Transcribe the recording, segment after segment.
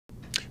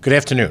Good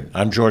afternoon.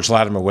 I'm George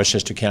Latimer,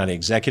 Westchester County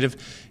Executive.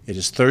 It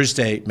is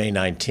Thursday, May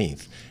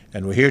 19th,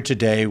 and we're here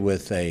today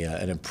with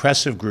an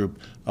impressive group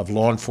of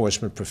law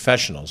enforcement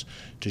professionals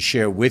to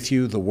share with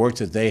you the work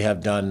that they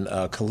have done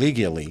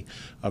collegially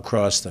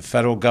across the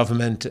federal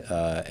government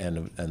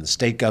and the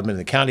state government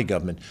and the county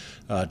government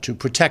to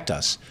protect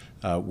us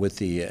with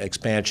the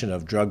expansion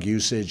of drug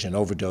usage and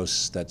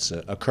overdose that's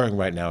occurring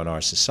right now in our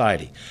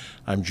society.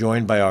 I'm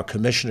joined by our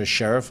Commissioner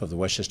Sheriff of the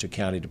Westchester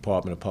County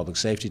Department of Public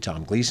Safety,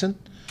 Tom Gleason.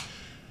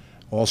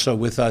 Also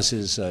with us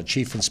is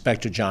Chief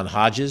Inspector John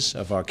Hodges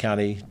of our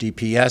county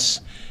DPS,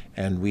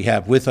 and we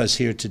have with us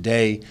here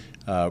today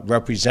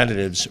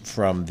representatives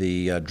from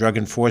the Drug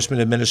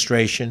Enforcement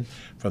Administration,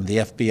 from the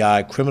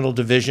FBI Criminal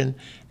Division,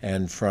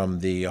 and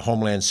from the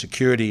Homeland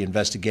Security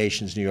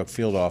Investigations New York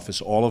Field Office,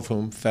 all of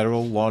whom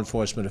federal law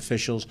enforcement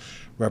officials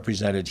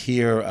represented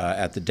here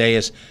at the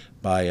dais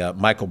by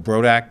Michael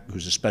Brodak,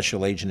 who's a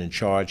special agent in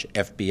charge,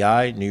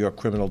 FBI, New York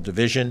Criminal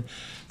Division,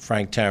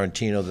 Frank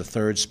Tarantino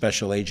III,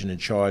 special agent in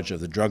charge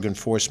of the Drug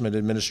Enforcement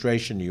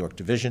Administration, New York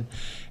Division,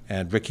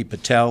 and Ricky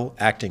Patel,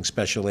 acting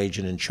special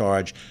agent in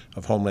charge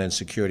of Homeland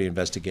Security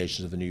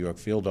Investigations of the New York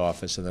Field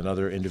Office, and then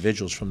other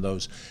individuals from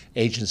those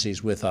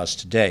agencies with us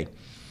today.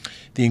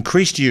 The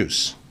increased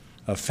use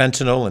of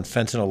fentanyl and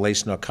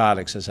fentanyl-laced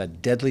narcotics has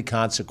had deadly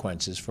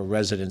consequences for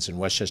residents in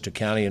Westchester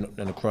County and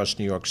across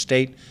New York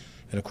State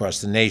and across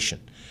the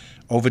nation.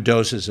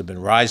 Overdoses have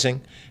been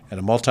rising, and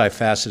a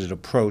multifaceted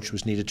approach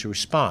was needed to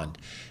respond.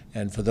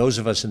 And for those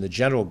of us in the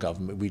general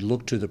government, we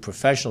look to the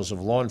professionals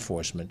of law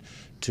enforcement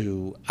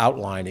to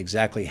outline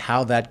exactly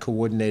how that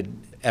coordinated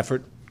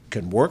effort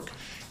can work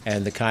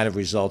and the kind of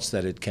results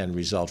that it can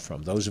result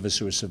from. Those of us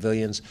who are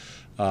civilians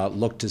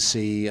look to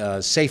see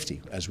safety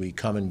as we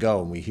come and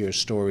go, and we hear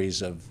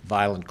stories of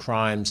violent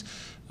crimes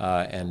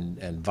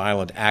and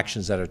violent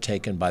actions that are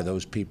taken by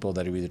those people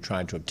that are either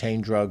trying to obtain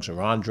drugs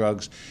or on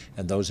drugs,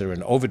 and those that are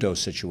in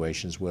overdose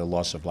situations where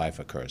loss of life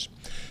occurs.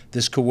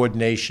 This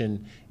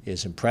coordination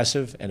is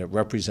impressive, and it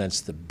represents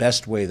the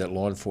best way that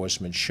law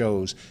enforcement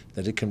shows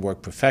that it can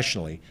work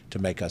professionally to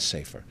make us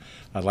safer.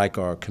 I'd like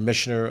our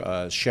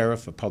Commissioner,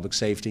 Sheriff of Public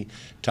Safety,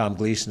 Tom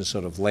Gleason, to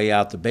sort of lay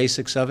out the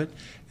basics of it,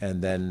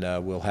 and then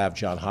we'll have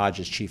John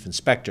Hodges, Chief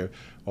Inspector,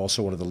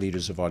 also one of the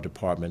leaders of our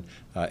department,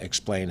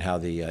 explain how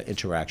the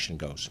interaction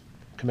goes.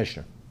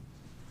 Commissioner.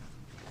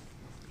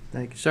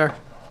 Thank you, sir.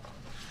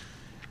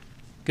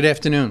 Good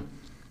afternoon.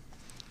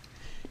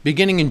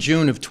 Beginning in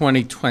June of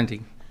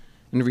 2020,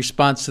 in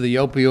response to the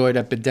opioid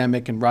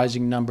epidemic and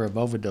rising number of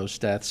overdose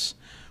deaths,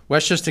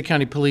 Westchester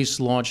County Police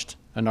launched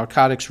a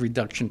narcotics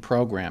reduction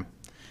program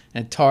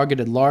and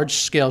targeted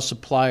large-scale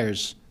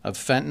suppliers of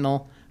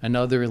fentanyl and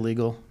other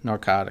illegal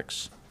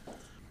narcotics.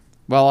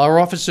 While our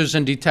officers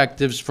and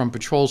detectives from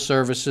patrol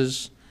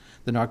services,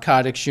 the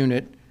narcotics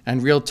unit,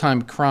 and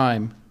real-time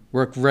crime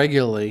work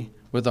regularly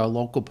with our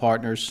local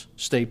partners,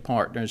 state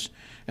partners,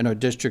 and our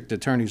district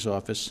attorney's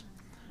office,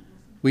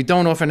 we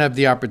don't often have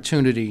the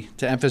opportunity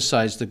to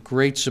emphasize the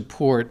great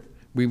support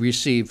we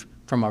receive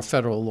from our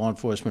federal law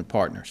enforcement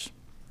partners.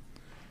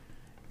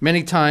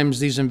 Many times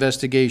these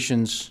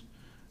investigations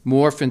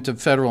morph into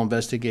federal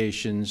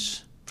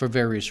investigations for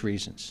various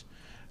reasons,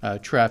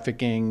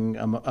 trafficking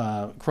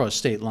across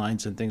state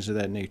lines and things of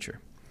that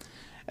nature.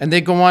 And they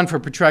go on for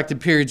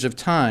protracted periods of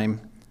time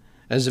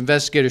as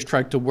investigators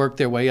try to work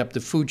their way up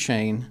the food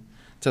chain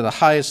to the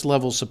highest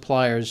level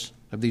suppliers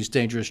of these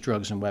dangerous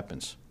drugs and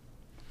weapons.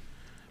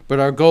 But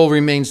our goal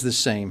remains the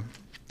same,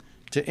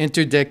 to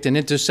interdict and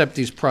intercept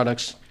these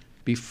products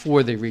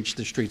before they reach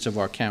the streets of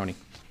our county.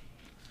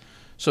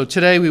 So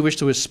today we wish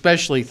to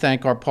especially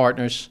thank our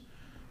partners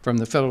from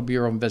the Federal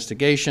Bureau of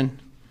Investigation,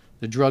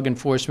 the Drug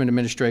Enforcement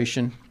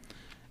Administration,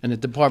 and the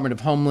Department of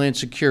Homeland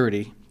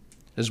Security,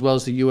 as well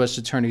as the U.S.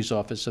 Attorney's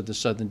Office of the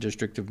Southern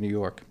District of New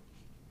York.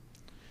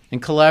 In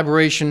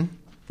collaboration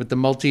with the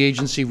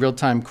Multi-Agency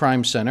Real-Time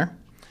Crime Center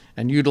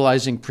and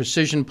utilizing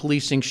precision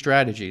policing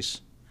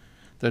strategies,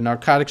 the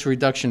Narcotics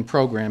Reduction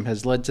Program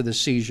has led to the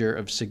seizure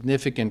of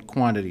significant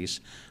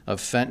quantities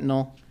of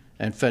fentanyl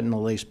and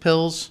fentanyl-laced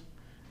pills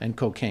and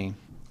cocaine.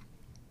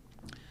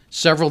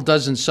 Several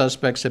dozen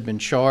suspects have been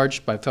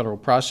charged by federal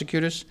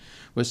prosecutors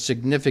with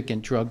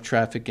significant drug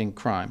trafficking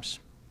crimes.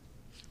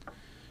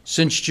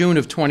 Since June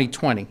of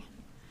 2020,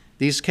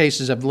 these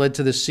cases have led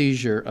to the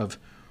seizure of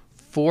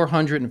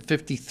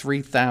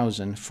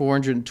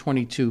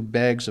 453,422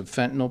 bags of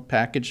fentanyl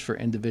packaged for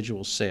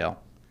individual sale,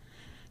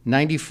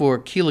 94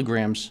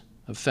 kilograms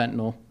of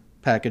fentanyl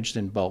packaged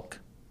in bulk,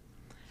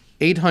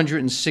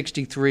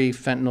 863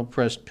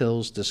 fentanyl-pressed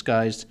pills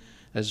disguised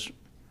as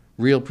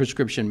real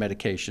prescription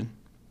medication,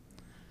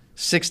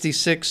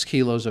 66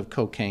 kilos of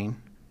cocaine,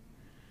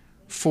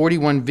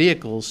 41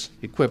 vehicles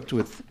equipped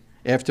with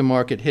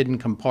aftermarket hidden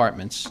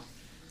compartments,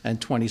 and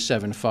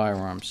 27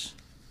 firearms.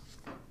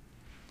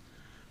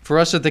 For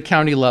us at the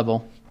county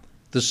level,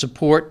 the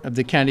support of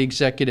the county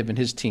executive and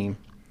his team,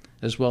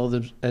 as well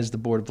as the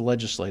Board of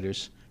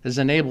Legislators, has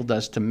enabled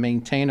us to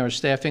maintain our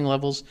staffing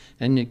levels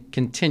and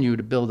continue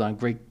to build on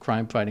great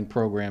crime-fighting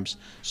programs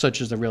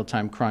such as the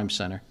Real-Time Crime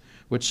Center,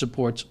 which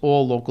supports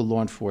all local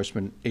law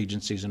enforcement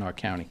agencies in our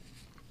county.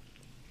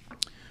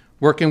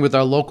 Working with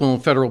our local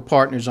and federal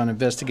partners on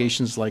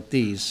investigations like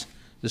these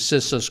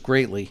assists us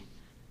greatly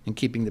in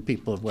keeping the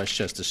people of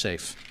Westchester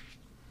safe.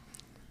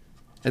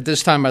 At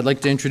this time, I'd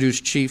like to introduce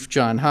Chief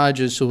John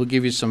Hodges, who will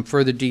give you some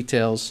further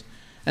details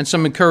and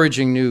some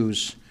encouraging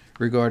news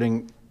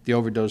regarding the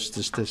overdose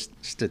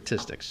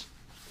statistics.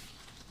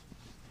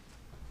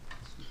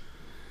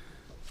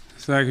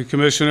 Thank you,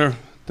 Commissioner.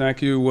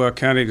 Thank you,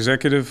 County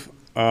Executive.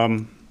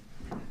 As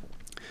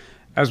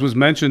was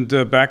mentioned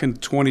back in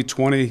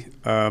 2020,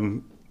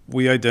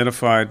 we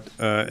identified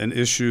an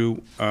issue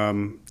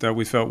that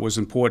we felt was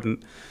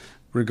important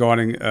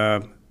regarding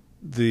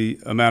the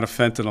amount of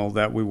fentanyl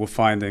that we were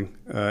finding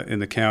in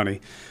the county.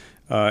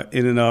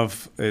 In and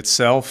of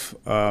itself,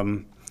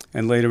 and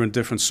later in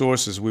different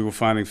sources, we were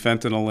finding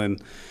fentanyl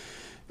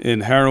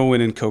in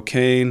heroin and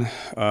cocaine.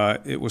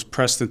 It was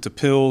pressed into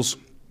pills.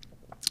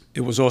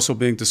 It was also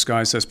being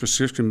disguised as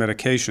prescription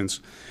medications.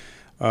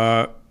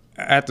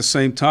 At the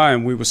same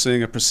time, we were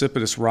seeing a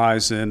precipitous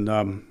rise in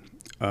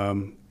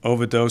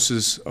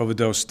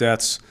overdose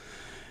deaths,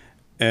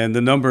 and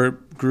the number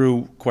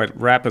grew quite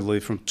rapidly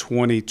from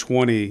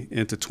 2020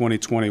 into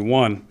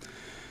 2021.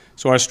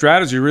 So our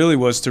strategy really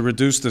was to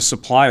reduce the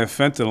supply of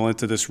fentanyl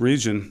into this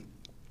region,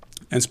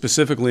 and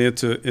specifically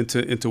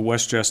into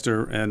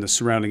Westchester and the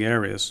surrounding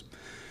areas.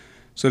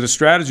 So the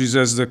strategies,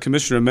 as the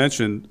Commissioner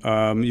mentioned,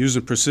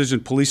 using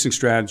precision policing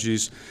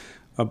strategies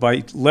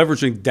by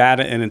leveraging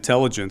data and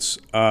intelligence.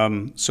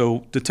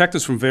 So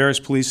detectives from various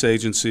police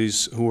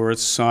agencies who are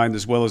assigned,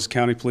 as well as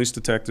county police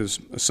detectives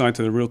assigned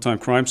to the Real-Time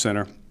Crime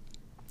Center,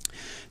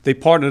 they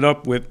partnered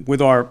up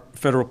with our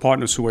federal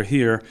partners who are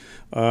here,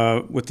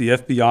 with the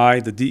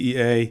FBI, the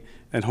DEA,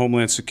 and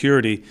Homeland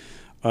Security,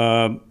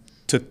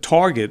 to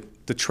target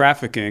the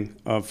trafficking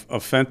of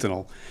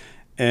fentanyl.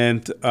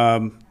 And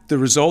the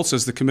results,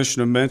 as the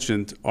Commissioner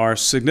mentioned, are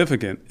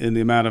significant in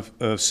the amount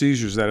of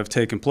seizures that have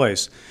taken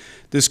place.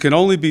 This can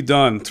only be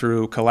done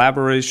through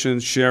collaboration,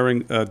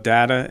 sharing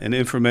data and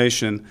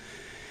information,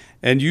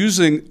 and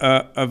using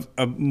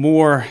a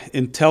more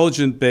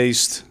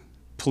intelligent-based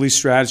police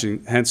strategy,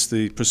 hence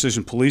the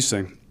precision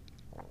policing.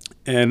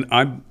 And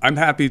I'm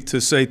happy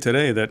to say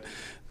today that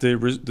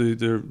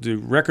the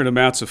record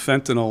amounts of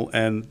fentanyl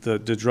and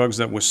the drugs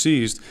that were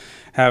seized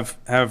have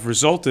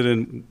resulted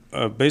in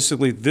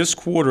basically this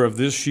quarter of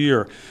this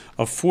year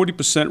a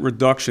 40%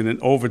 reduction in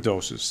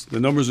overdoses. The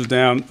numbers are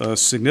down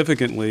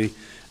significantly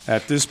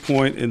at this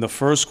point in the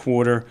first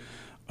quarter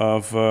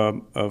of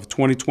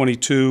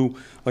 2022,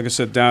 like I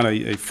said, down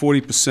a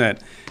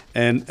 40%.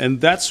 And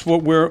that's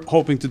what we're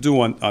hoping to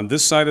do on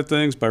this side of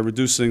things by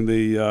reducing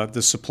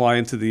the supply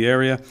into the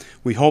area.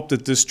 We hope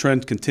that this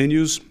trend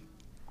continues,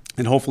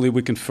 and hopefully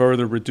we can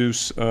further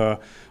reduce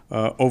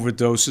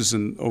overdoses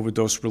and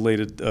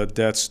overdose-related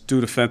deaths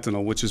due to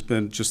fentanyl, which has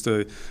been just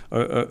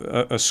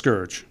a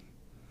scourge.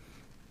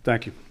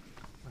 Thank you.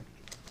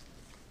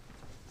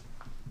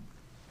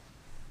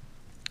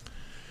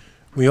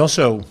 We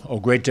also owe a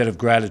great debt of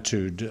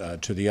gratitude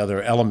to the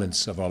other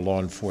elements of our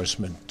law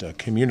enforcement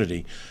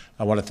community.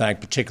 I want to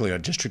thank particularly our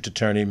District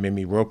Attorney,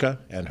 Mimi Roca,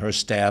 and her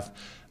staff,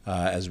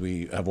 as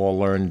we have all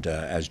learned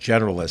as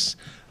generalists,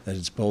 that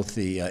it's both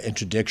the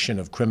interdiction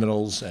of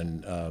criminals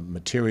and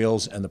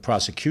materials and the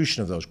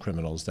prosecution of those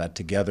criminals that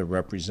together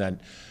represent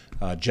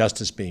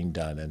justice being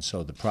done. And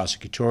so the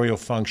prosecutorial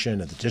function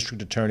at the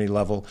district attorney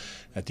level,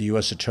 at the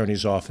U.S.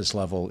 Attorney's Office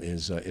level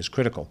is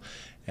critical.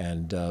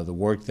 And the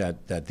work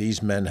that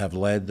these men have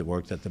led, the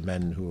work that the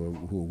men who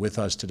are with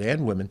us today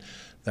and women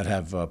that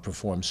have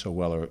performed so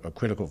well are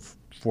critical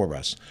for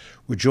us.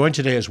 We're joined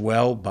today as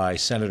well by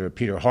Senator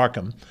Peter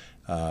Harckham,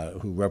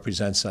 who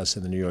represents us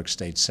in the New York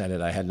State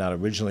Senate. I had not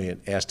originally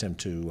asked him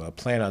to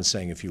plan on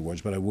saying a few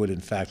words, but I would, in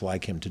fact,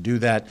 like him to do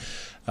that.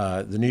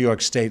 The New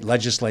York State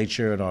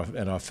Legislature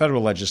and our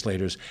federal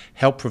legislators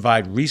help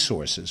provide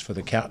resources for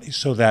the county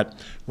so that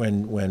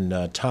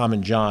when Tom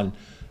and John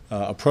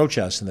approach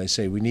us and they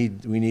say, we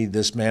need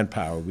this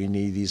manpower, we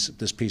need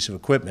this piece of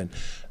equipment,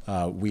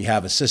 we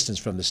have assistance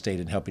from the state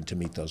in helping to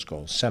meet those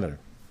goals. Senator.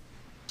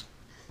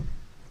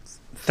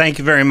 Thank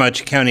you very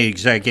much, County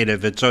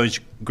Executive. It's always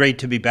great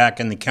to be back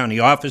in the county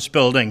office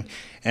building,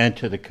 and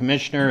to the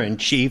Commissioner and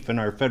Chief and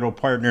our federal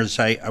partners,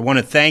 I want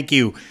to thank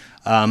you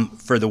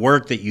for the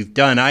work that you've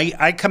done.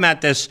 I come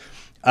at this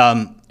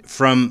from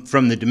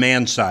the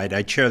demand side.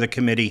 I chair the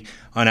Committee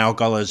on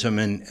Alcoholism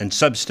and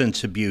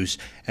Substance Abuse,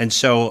 and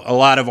so a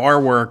lot of our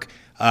work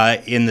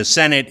in the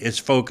Senate is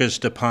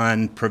focused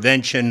upon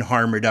prevention,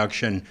 harm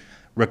reduction,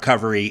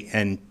 recovery,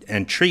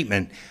 and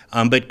treatment.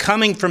 But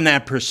coming from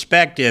that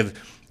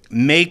perspective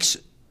makes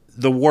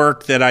the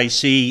work that I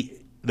see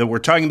that we're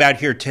talking about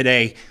here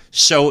today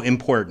so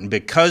important,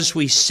 because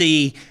we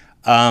see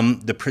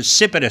the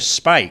precipitous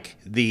spike,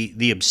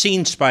 the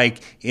obscene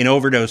spike in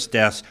overdose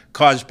deaths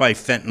caused by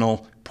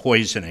fentanyl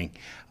poisoning.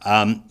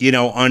 You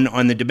know,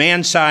 on the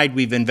demand side,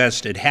 we've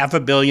invested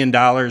 $500 million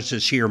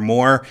this year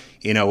more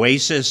in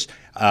OASIS,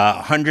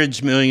 hundreds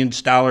of millions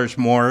of dollars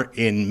more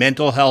in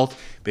mental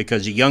health,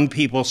 because the young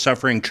people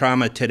suffering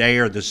trauma today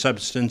are the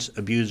substance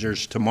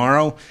abusers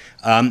tomorrow.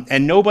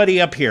 And nobody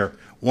up here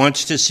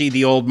wants to see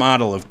the old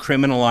model of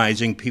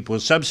criminalizing people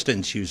with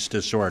substance use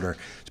disorder.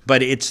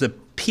 But it's the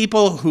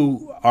people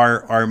who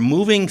are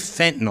moving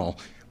fentanyl,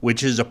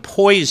 which is a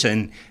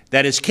poison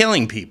that is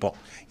killing people.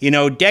 You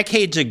know,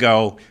 decades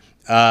ago,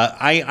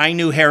 I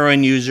knew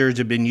heroin users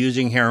had been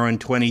using heroin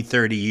 20,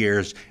 30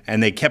 years,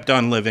 and they kept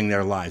on living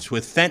their lives.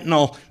 With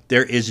fentanyl,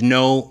 there is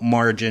no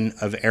margin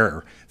of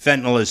error.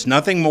 Fentanyl is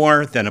nothing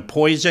more than a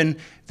poison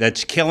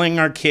that's killing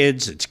our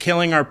kids, it's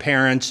killing our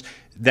parents,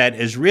 that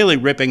is really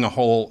ripping a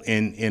hole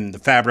in the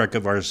fabric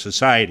of our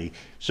society.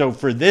 So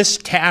for this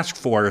task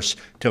force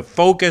to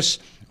focus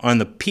on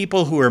the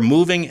people who are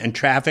moving and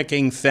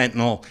trafficking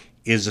fentanyl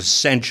is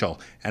essential.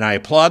 And I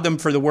applaud them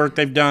for the work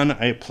they've done.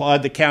 I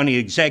applaud the county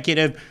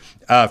executive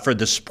for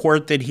the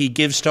support that he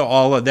gives to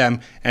all of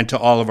them and to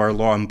all of our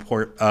law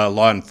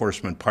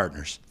enforcement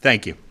partners.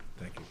 Thank you.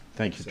 Thank you.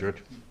 Thank you,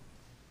 George.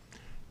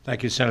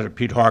 Thank you, Senator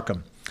Pete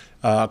Harcum.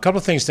 A couple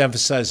of things to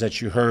emphasize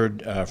that you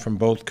heard from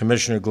both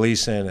Commissioner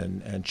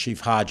Gleason and Chief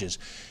Hodges.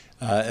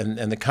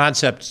 And the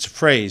concept is a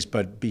phrase,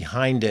 but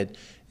behind it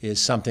is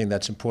something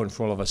that's important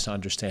for all of us to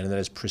understand, and that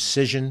is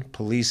precision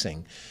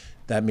policing.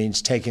 That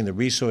means taking the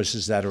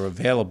resources that are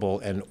available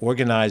and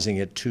organizing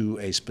it to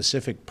a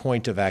specific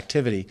point of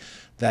activity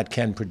that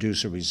can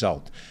produce a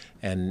result.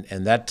 And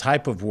that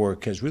type of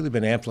work has really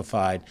been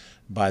amplified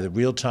by the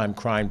real-time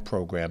crime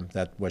program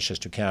that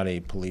Westchester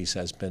County Police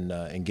has been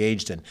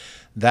engaged in.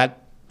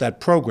 That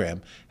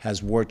program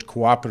has worked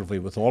cooperatively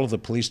with all of the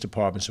police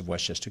departments of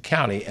Westchester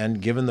County,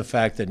 and given the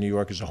fact that New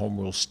York is a home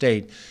rule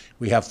state,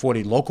 we have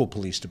 40 local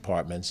police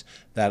departments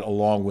that,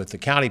 along with the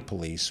county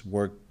police,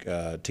 work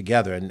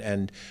together.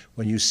 And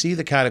when you see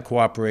the kind of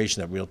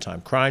cooperation that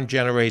real-time crime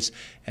generates,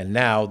 and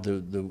now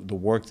the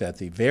work that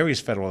the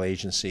various federal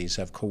agencies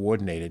have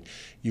coordinated,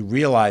 you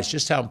realize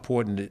just how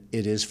important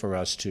it is for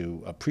us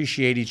to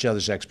appreciate each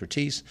other's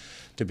expertise,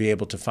 to be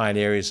able to find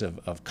areas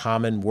of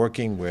common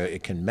working where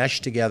it can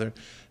mesh together,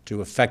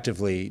 to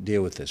effectively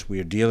deal with this. We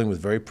are dealing with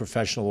very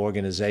professional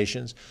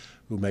organizations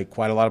who make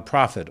quite a lot of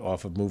profit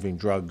off of moving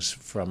drugs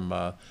from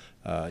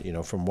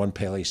from one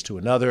place to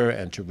another,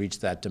 and to reach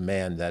that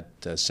demand that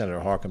Senator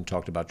Harcum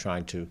talked about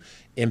trying to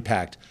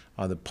impact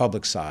on the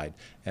public side.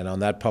 And on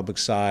that public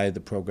side,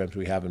 the programs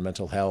we have in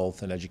mental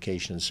health and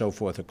education and so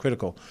forth are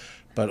critical,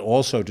 but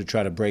also to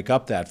try to break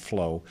up that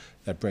flow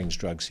that brings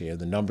drugs here.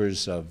 The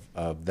numbers of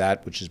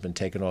that which has been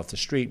taken off the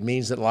street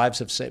means that lives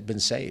have been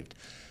saved.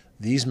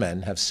 These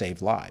men have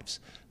saved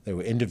lives. There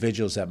were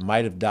individuals that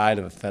might have died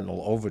of a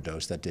fentanyl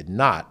overdose that did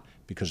not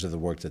because of the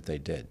work that they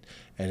did.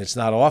 And it's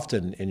not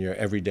often in your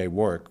everyday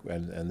work,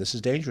 and this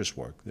is dangerous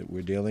work that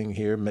we're dealing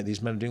here.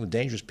 These men are dealing with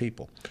dangerous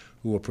people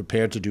who are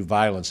prepared to do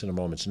violence in a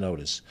moment's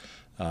notice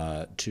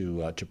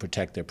to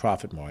protect their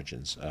profit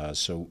margins.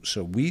 So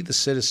we, the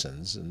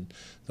citizens, and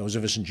those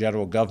of us in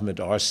general government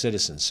are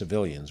citizens,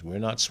 civilians. We're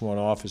not sworn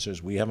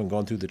officers. We haven't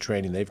gone through the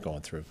training they've gone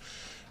through.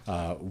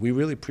 We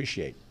really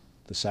appreciate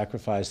the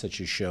sacrifice that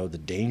you show, the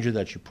danger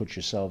that you put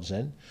yourselves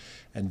in,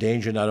 and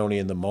danger not only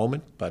in the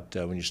moment, but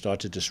when you start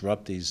to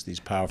disrupt these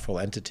powerful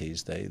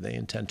entities, they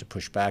intend to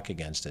push back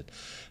against it.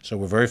 So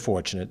we're very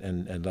fortunate,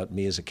 and let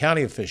me as a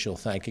county official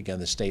thank again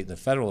the state and the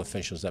federal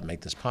officials that make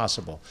this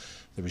possible,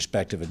 the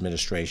respective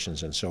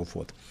administrations and so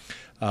forth.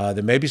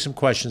 There may be some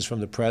questions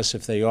from the press.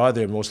 If they are,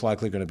 they're most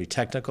likely going to be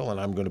technical, and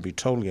I'm going to be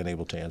totally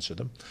unable to answer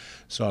them.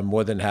 So I'm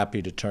more than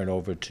happy to turn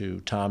over to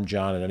Tom,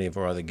 John, and any of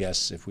our other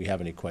guests if we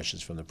have any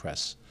questions from the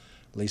press.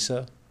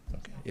 Lisa?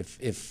 Okay.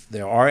 If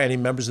there are any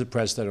members of the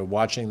press that are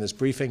watching this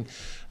briefing,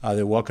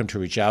 they're welcome to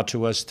reach out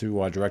to us through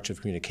our Director of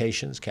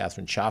Communications,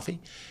 Catherine Chaffee,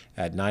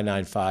 at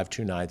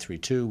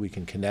 995-2932. We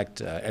can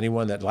connect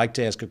anyone that'd like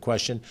to ask a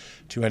question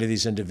to any of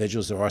these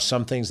individuals. There are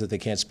some things that they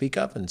can't speak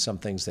of and some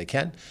things they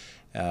can,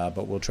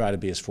 but we'll try to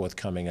be as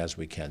forthcoming as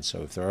we can.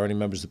 So if there are any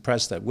members of the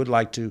press that would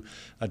like to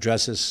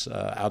address us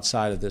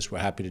outside of this, we're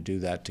happy to do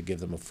that, to give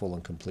them a full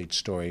and complete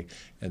story,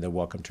 and they're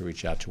welcome to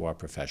reach out to our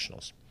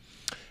professionals.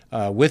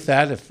 With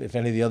that, if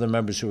any of the other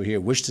members who are here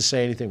wish to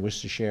say anything,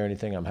 wish to share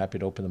anything, I'm happy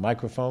to open the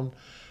microphone.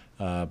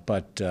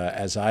 But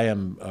as I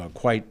am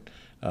quite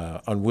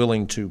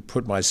unwilling to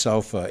put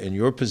myself in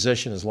your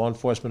position as law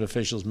enforcement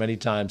officials, many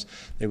times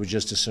they would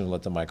just as soon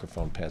let the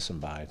microphone pass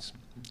them by. It's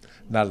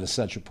not an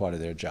essential part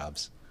of their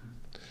jobs.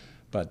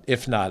 But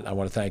if not, I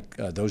want to thank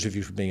those of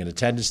you for being in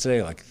attendance today.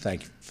 I'd like to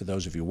thank for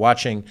those of you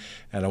watching.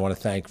 And I want to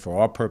thank,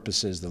 for our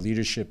purposes, the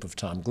leadership of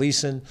Tom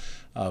Gleason,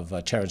 of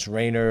Terrence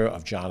Rayner,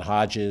 of John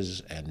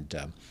Hodges,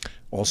 and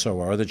also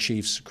our other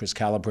chiefs, Chris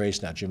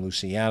Calabrese, now Jim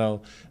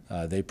Luciano.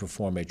 They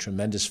perform a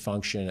tremendous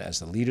function as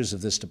the leaders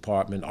of this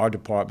department, our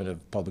Department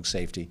of Public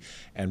Safety,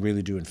 and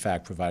really do, in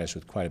fact, provide us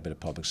with quite a bit of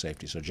public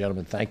safety. So,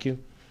 gentlemen, thank you.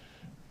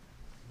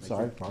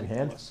 Sorry, wrong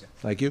hand.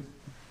 Thank you.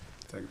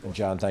 And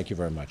John, thank you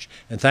very much.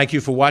 And thank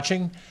you for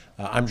watching.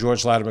 I'm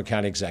George Latimer,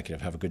 County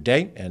Executive. Have a good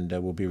day, and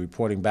we'll be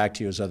reporting back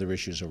to you as other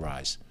issues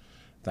arise.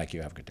 Thank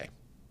you. Have a good day.